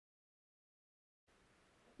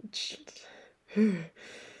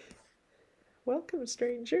Welcome,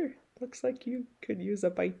 stranger. Looks like you could use a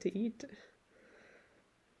bite to eat.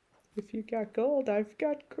 If you got gold, I've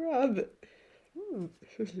got grub.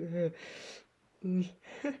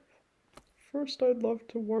 First, I'd love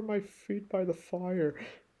to warm my feet by the fire.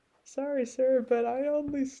 Sorry, sir, but I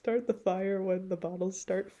only start the fire when the bottles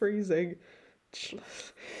start freezing.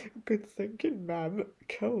 Good thinking, ma'am.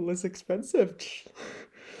 Coal is expensive.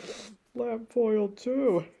 Lamp oil,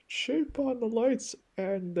 too. Cheap on the lights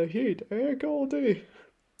and the heat, eh, Goldie?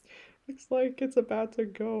 Looks like it's about to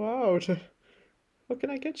go out. What can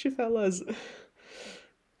I get you, fellas?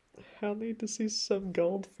 I'll need to see some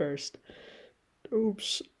gold first.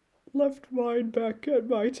 Oops. Left mine back at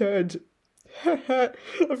my tent.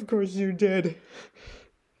 Of course you did.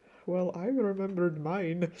 Well, I remembered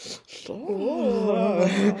mine.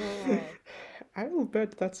 Oh. I'll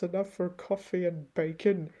bet that's enough for coffee and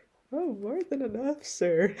bacon. Oh, more than enough,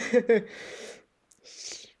 sir.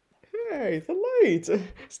 Hey, the light!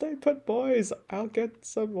 Stay put, boys. I'll get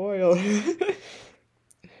some oil.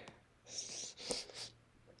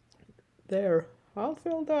 There, all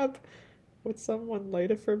filled up. Would someone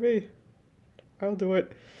light it for me? I'll do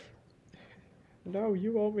it. No,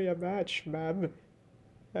 you owe me a match, ma'am.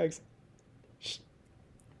 Thanks.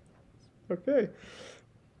 Okay.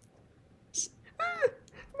 Ah!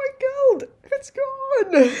 My gold! It's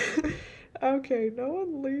gone! Okay, no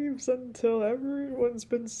one leaves until everyone's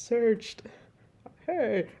been searched.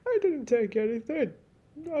 Hey, I didn't take anything.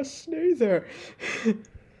 Us neither.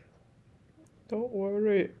 Don't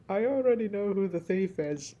worry, I already know who the thief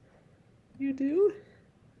is. You do?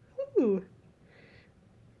 Who?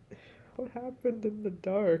 What happened in the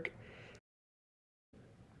dark?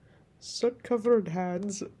 Soot-covered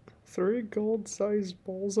hands, 3 gold-sized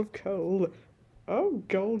balls of coal. Oh,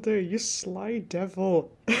 Goldie, you sly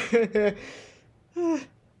devil.